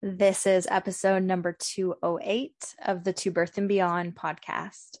This is episode number 208 of the To Birth and Beyond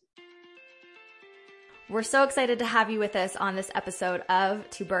podcast. We're so excited to have you with us on this episode of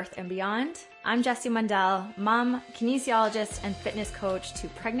To Birth and Beyond. I'm Jessie Mundell, mom, kinesiologist, and fitness coach to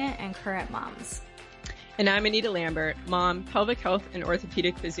pregnant and current moms. And I'm Anita Lambert, mom, pelvic health, and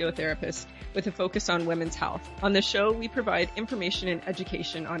orthopedic physiotherapist with a focus on women's health. On the show, we provide information and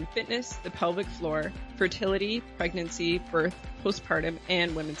education on fitness, the pelvic floor, fertility, pregnancy, birth, postpartum,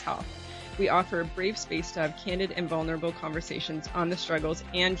 and women's health. We offer a brave space to have candid and vulnerable conversations on the struggles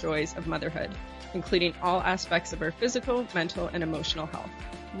and joys of motherhood, including all aspects of our physical, mental, and emotional health.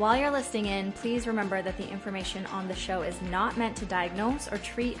 While you're listening in, please remember that the information on the show is not meant to diagnose or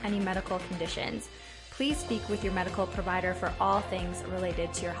treat any medical conditions. Please speak with your medical provider for all things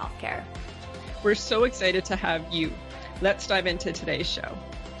related to your healthcare. We're so excited to have you. Let's dive into today's show.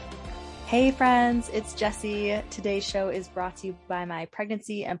 Hey friends, it's Jessie. Today's show is brought to you by my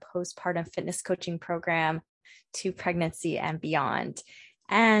pregnancy and postpartum fitness coaching program, To Pregnancy and Beyond.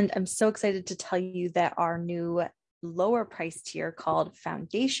 And I'm so excited to tell you that our new lower price tier called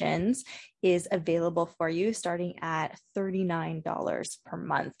Foundations is available for you starting at $39 per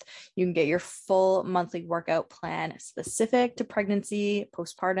month. You can get your full monthly workout plan specific to pregnancy,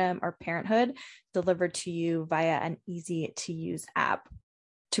 postpartum, or parenthood delivered to you via an easy to use app.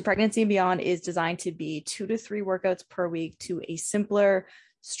 To Pregnancy and Beyond is designed to be 2 to 3 workouts per week to a simpler,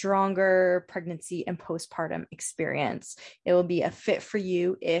 stronger pregnancy and postpartum experience. It will be a fit for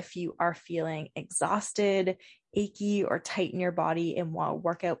you if you are feeling exhausted, achy, or tight in your body and want a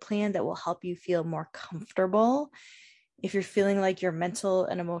workout plan that will help you feel more comfortable. If you're feeling like your mental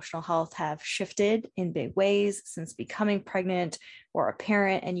and emotional health have shifted in big ways since becoming pregnant or a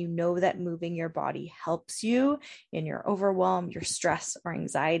parent, and you know that moving your body helps you in your overwhelm, your stress, or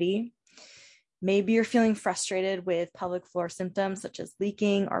anxiety. Maybe you're feeling frustrated with pelvic floor symptoms such as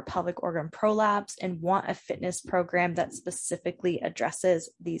leaking or pelvic organ prolapse and want a fitness program that specifically addresses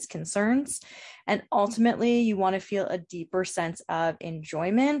these concerns. And ultimately, you want to feel a deeper sense of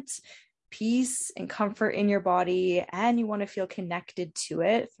enjoyment, peace, and comfort in your body, and you want to feel connected to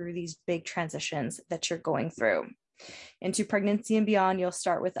it through these big transitions that you're going through. Into Pregnancy and Beyond, you'll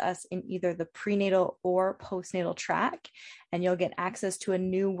start with us in either the prenatal or postnatal track, and you'll get access to a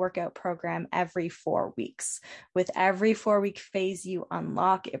new workout program every 4 weeks. With every 4-week phase you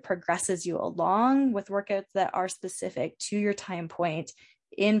unlock, it progresses you along with workouts that are specific to your time point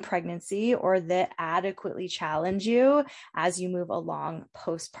in pregnancy or that adequately challenge you as you move along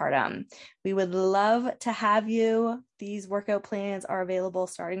postpartum. We would love to have you. These workout plans are available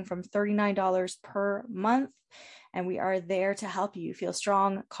starting from $39 per month, and we are there to help you feel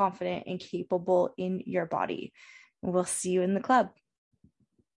strong, confident, and capable in your body. We'll see you in the club.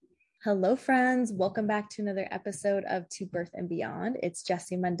 Hello, friends. Welcome back to another episode of To Birth and Beyond. It's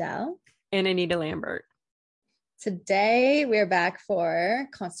Jessie Mundell And Anita Lambert. Today, we're back for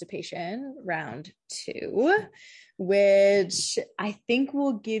constipation round 2, which I think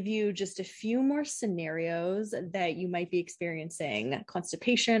will give you just a few more scenarios that you might be experiencing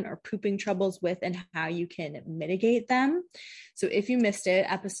constipation or pooping troubles with and how you can mitigate them. So if you missed it,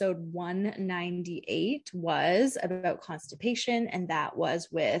 episode 198 was about constipation, and that was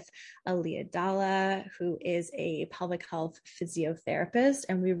with Aaliyah Dalla, who is a pelvic health physiotherapist.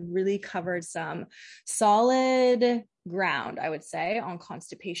 And we really covered some solid ground, I would say, on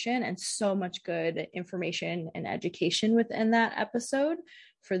constipation, and so much good information and education within that episode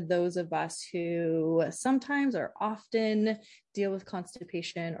for those of us who sometimes or often deal with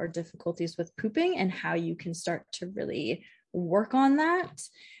constipation or difficulties with pooping, and how you can start to really work on that.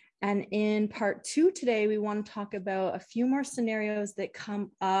 And in part 2 today, we want to talk about a few more scenarios that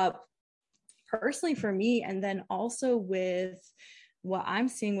come up personally for me, and then also with what I'm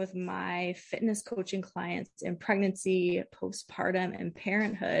seeing with my fitness coaching clients in pregnancy, postpartum, and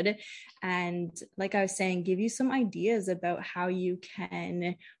parenthood. And like I was saying, give you some ideas about how you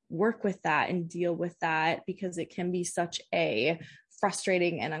can work with that and deal with that, because it can be such a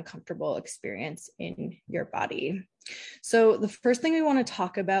frustrating and uncomfortable experience in your body. So the first thing we want to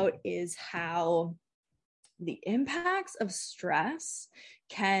talk about is how the impacts of stress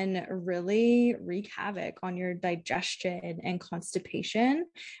can really wreak havoc on your digestion and constipation,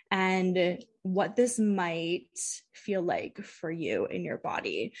 and what this might feel like for you in your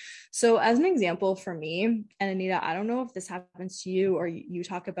body. So as an example for me, and Anita, I don't know if this happens to you or you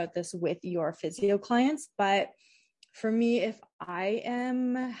talk about this with your physio clients, but for me, if I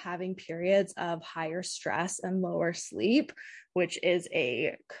am having periods of higher stress and lower sleep, which is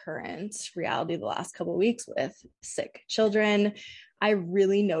a current reality the last couple of weeks with sick children, I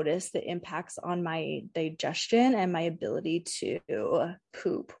really notice the impacts on my digestion and my ability to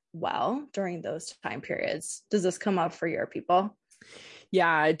poop well during those time periods. Does this come up for your people?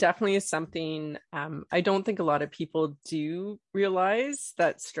 Yeah, it definitely is something I don't think a lot of people do realize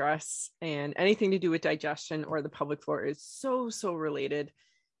that stress and anything to do with digestion or the pelvic floor is so related.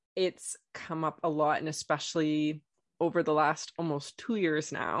 It's come up a lot, and especially over the last almost 2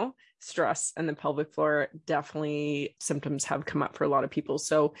 years now, stress and the pelvic floor, definitely symptoms have come up for a lot of people.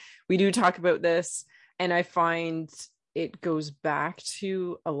 So we do talk about this, and I find it goes back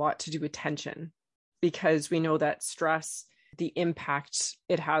to a lot to do with tension, because we know that stress, the impact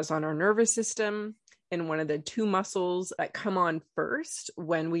it has on our nervous system, and one of the two muscles that come on first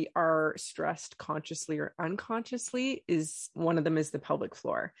when we are stressed consciously or unconsciously is one of them is the pelvic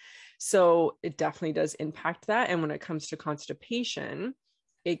floor. So it definitely does impact that. And when it comes to constipation,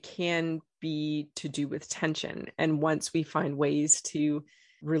 it can be to do with tension. And once we find ways to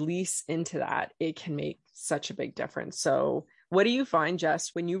release into that, it can make such a big difference. So what do you find,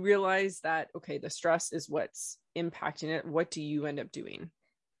 Jess, when you realize that, okay, the stress is what's impacting it? What do you end up doing?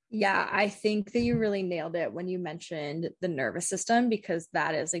 Yeah, I think that you really nailed it when you mentioned the nervous system, because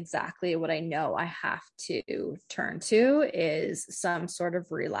that is exactly what I know I have to turn to is some sort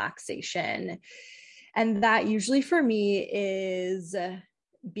of relaxation. And that usually for me is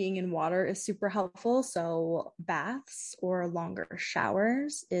being in water is super helpful. So baths or longer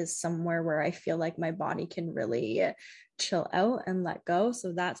showers is somewhere where I feel like my body can really chill out and let go.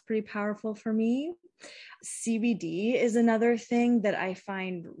 So that's pretty powerful for me. CBD is another thing that I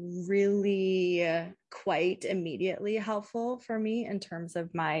find really quite immediately helpful for me in terms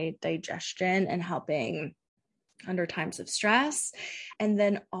of my digestion and helping under times of stress. And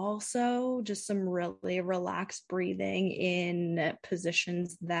then also just some really relaxed breathing in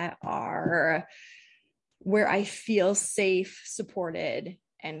positions that are where I feel safe, supported,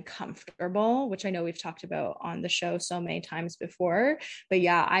 and comfortable, which I know we've talked about on the show so many times before. But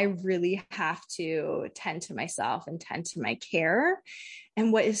yeah, I really have to tend to myself and tend to my care.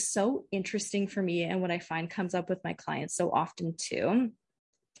 And what is so interesting for me, and what I find comes up with my clients so often too,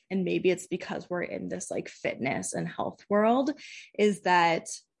 and maybe it's because we're in this like fitness and health world, is that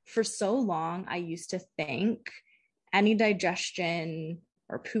for so long, I used to think any digestion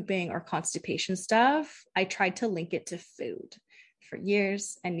or pooping or constipation stuff, I tried to link it to food for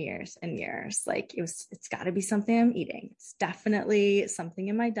years and years and years. Like it's got to be something I'm eating. It's definitely something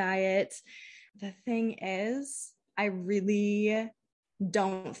in my diet. The thing is, I really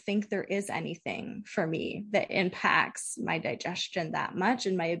don't think there is anything for me that impacts my digestion that much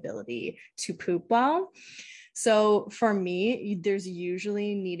and my ability to poop well. So for me, there's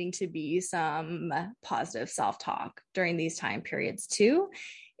usually needing to be some positive self-talk during these time periods too,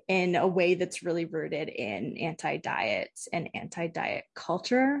 in a way that's really rooted in anti-diet and anti-diet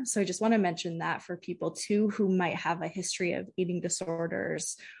culture. So I just want to mention that for people too who might have a history of eating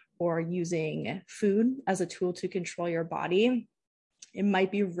disorders or using food as a tool to control your body. It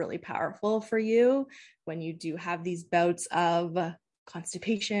might be really powerful for you when you do have these bouts of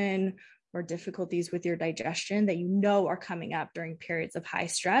constipation or difficulties with your digestion that you know are coming up during periods of high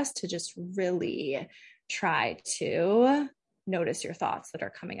stress, to just really try to notice your thoughts that are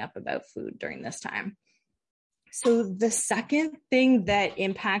coming up about food during this time. So the second thing that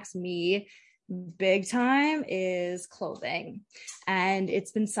impacts me big time is clothing. And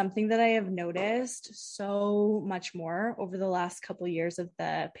it's been something that I have noticed so much more over the last couple of years of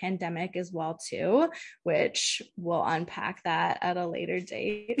the pandemic as well too, which we'll unpack that at a later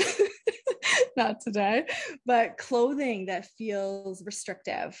date. Not today, but clothing that feels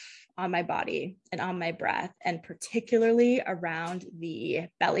restrictive on my body and on my breath, and particularly around the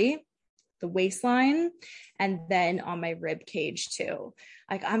belly, the waistline, and then on my rib cage too.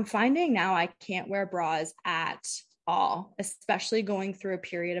 Like I'm finding now I can't wear bras at all, especially going through a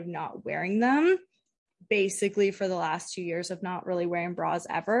period of not wearing them. Basically, for the last 2 years of not really wearing bras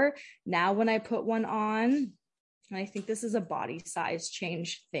ever. Now, when I put one on, and I think this is a body size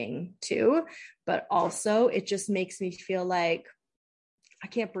change thing too, but also it just makes me feel like I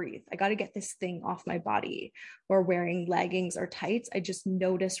can't breathe. I got to get this thing off my body. Or wearing leggings or tights, I just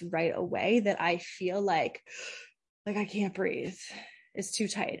notice right away that I feel like I can't breathe. It's too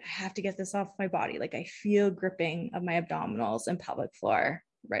tight. I have to get this off my body. Like I feel gripping of my abdominals and pelvic floor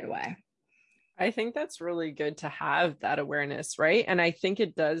right away. I think that's really good to have that awareness, right? And I think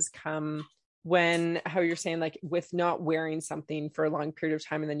it does come when, how you're saying, like with not wearing something for a long period of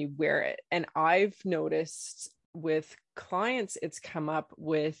time and then you wear it. And I've noticed with clients, it's come up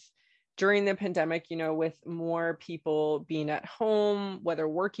with during the pandemic, with more people being at home, whether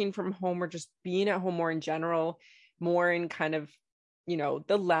working from home or just being at home more in general, more in kind of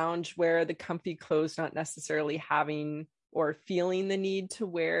the lounge wear, the comfy clothes, not necessarily having or feeling the need to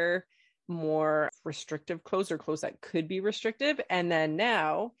wear more restrictive clothes or clothes that could be restrictive. And then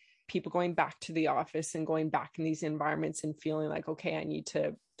now people going back to the office and going back in these environments and feeling like, okay, I need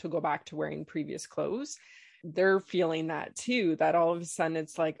to go back to wearing previous clothes. They're feeling that too, that all of a sudden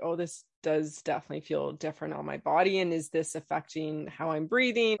it's like, oh, this does definitely feel different on my body. And is this affecting how I'm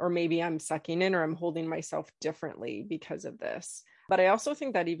breathing? Or maybe I'm sucking in or I'm holding myself differently because of this. But I also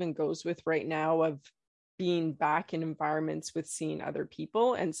think that even goes with right now of being back in environments with seeing other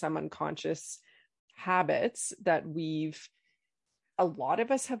people and some unconscious habits that a lot of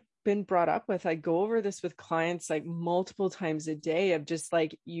us have been brought up with. I go over this with clients like multiple times a day of just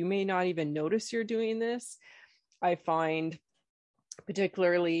like, you may not even notice you're doing this. I find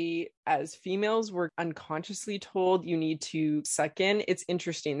particularly as females, we're unconsciously told you need to suck in. It's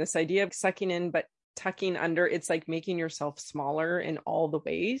interesting, this idea of sucking in, but tucking under, it's like making yourself smaller in all the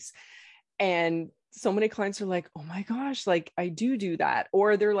ways. And so many clients are like, oh my gosh, like I do that.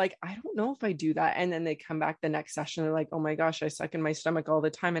 Or they're like, I don't know if I do that. And then they come back the next session. They're like, oh my gosh, I suck in my stomach all the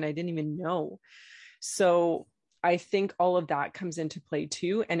time and I didn't even know. So I think all of that comes into play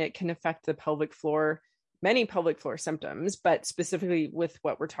too. And it can affect the pelvic floor, many pelvic floor symptoms, but specifically with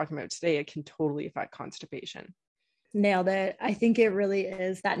what we're talking about today, it can totally affect constipation. Nailed it. I think it really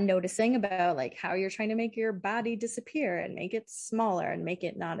is that noticing about like how you're trying to make your body disappear and make it smaller and make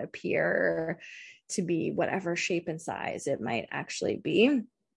it not appear to be whatever shape and size it might actually be.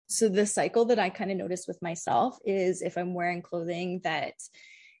 So the cycle that I kind of notice with myself is if I'm wearing clothing that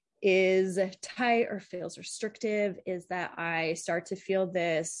is tight or feels restrictive, is that I start to feel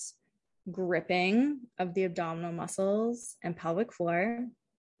this gripping of the abdominal muscles and pelvic floor.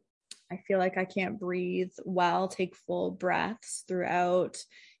 I feel like I can't breathe well, take full breaths throughout,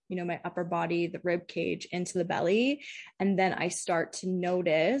 my upper body, the rib cage into the belly. And then I start to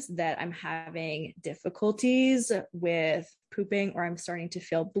notice that I'm having difficulties with pooping, or I'm starting to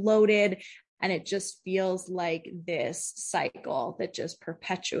feel bloated. And it just feels like this cycle that just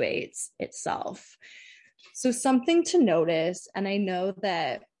perpetuates itself. So something to notice, and I know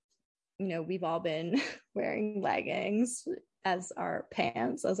that, we've all been wearing leggings as our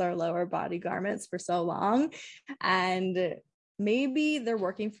pants, as our lower body garments for so long. And maybe they're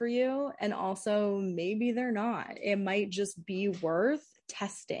working for you. And also maybe they're not. It might just be worth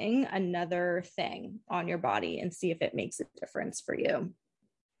testing another thing on your body and see if it makes a difference for you.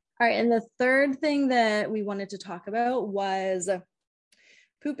 All right. And the third thing that we wanted to talk about was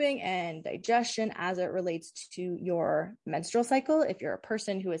pooping and digestion as it relates to your menstrual cycle. If you're a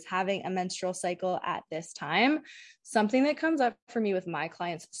person who is having a menstrual cycle at this time, something that comes up for me with my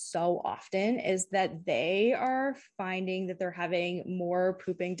clients so often is that they are finding that they're having more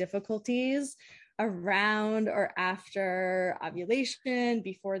pooping difficulties around or after ovulation,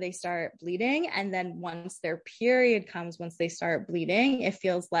 before they start bleeding. And then once their period comes, once they start bleeding, it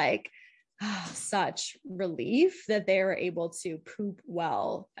feels like such relief that they were able to poop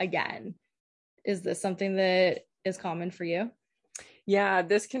well again. Is this something that is common for you? Yeah,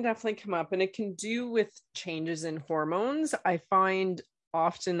 this can definitely come up, and it can do with changes in hormones. I find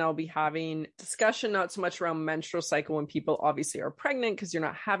often I'll be having discussion, not so much around menstrual cycle when people obviously are pregnant because you're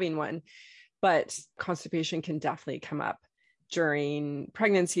not having one, but constipation can definitely come up during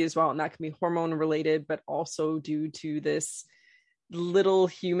pregnancy as well. And that can be hormone related, but also due to this little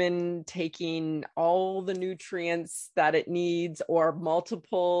human taking all the nutrients that it needs, or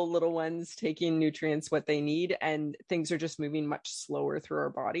multiple little ones taking nutrients what they need, and things are just moving much slower through our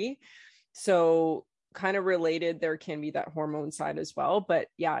body. So kind of related, there can be that hormone side as well. But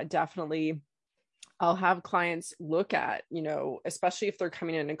yeah, definitely I'll have clients look at, especially if they're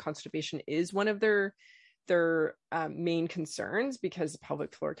coming in and constipation is one of their main concerns, because the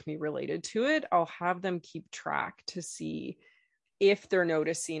pelvic floor can be related to it. I'll have them keep track to see if they're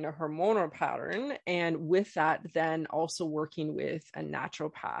noticing a hormonal pattern. And with that, then also working with a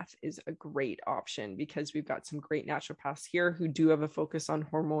naturopath is a great option, because we've got some great naturopaths here who do have a focus on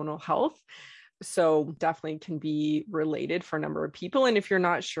hormonal health. So definitely can be related for a number of people. And if you're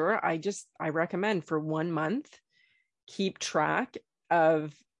not sure, I recommend for 1 month, keep track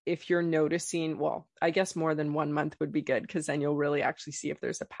of if you're noticing, well, I guess more than 1 month would be good, because then you'll really actually see if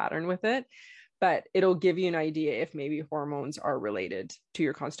there's a pattern with it. But it'll give you an idea if maybe hormones are related to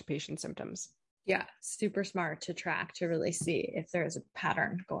your constipation symptoms. Yeah, super smart to track to really see if there's a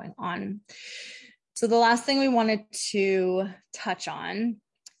pattern going on. So the last thing we wanted to touch on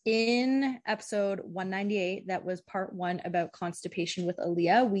in episode 198, that was part 1 about constipation with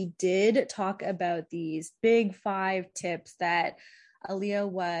Aaliyah, we did talk about these big 5 tips that Aaliyah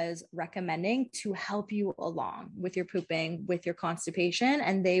was recommending to help you along with your pooping, with your constipation.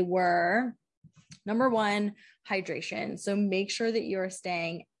 And they were, number one, hydration. So make sure that you're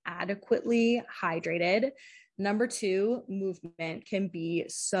staying adequately hydrated. Number two, movement can be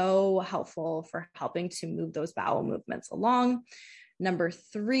so helpful for helping to move those bowel movements along. Number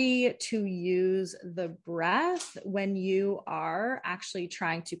three, to use the breath when you are actually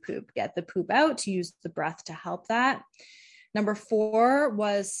trying to poop, get the poop out, to use the breath to help that. Number four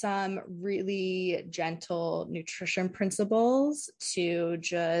was some really gentle nutrition principles to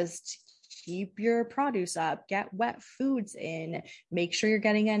just keep your produce up, get wet foods in, make sure you're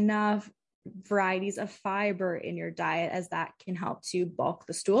getting enough varieties of fiber in your diet, as that can help to bulk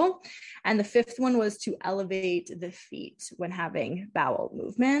the stool. And the fifth one was to elevate the feet when having bowel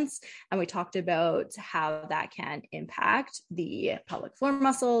movements. And we talked about how that can impact the pelvic floor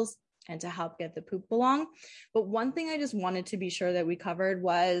muscles and to help get the poop along. But one thing I just wanted to be sure that we covered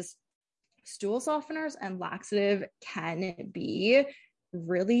was stool softeners and laxative can be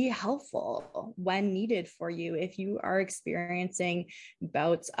really helpful when needed for you if you are experiencing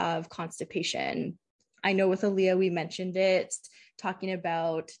bouts of constipation. I know with Aaliyah, we mentioned it, talking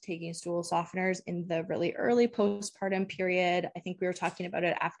about taking stool softeners in the really early postpartum period. I think we were talking about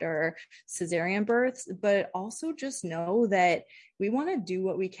it after cesarean births, but also just know that we want to do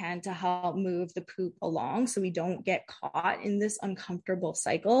what we can to help move the poop along so we don't get caught in this uncomfortable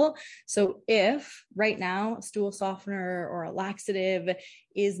cycle. So if right now a stool softener or a laxative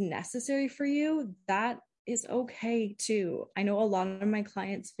is necessary for you, that is okay too. I know a lot of my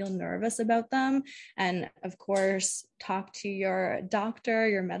clients feel nervous about them. And of course, talk to your doctor,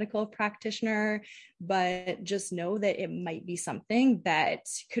 your medical practitioner, but just know that it might be something that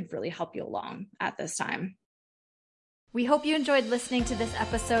could really help you along at this time. We hope you enjoyed listening to this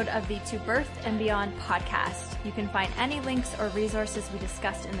episode of the To Birth and Beyond podcast. You can find any links or resources we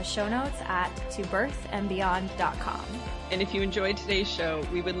discussed in the show notes at tobirthandbeyond.com. And if you enjoyed today's show,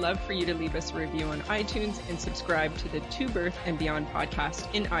 we would love for you to leave us a review on iTunes and subscribe to the To Birth and Beyond podcast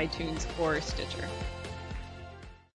in iTunes or Stitcher.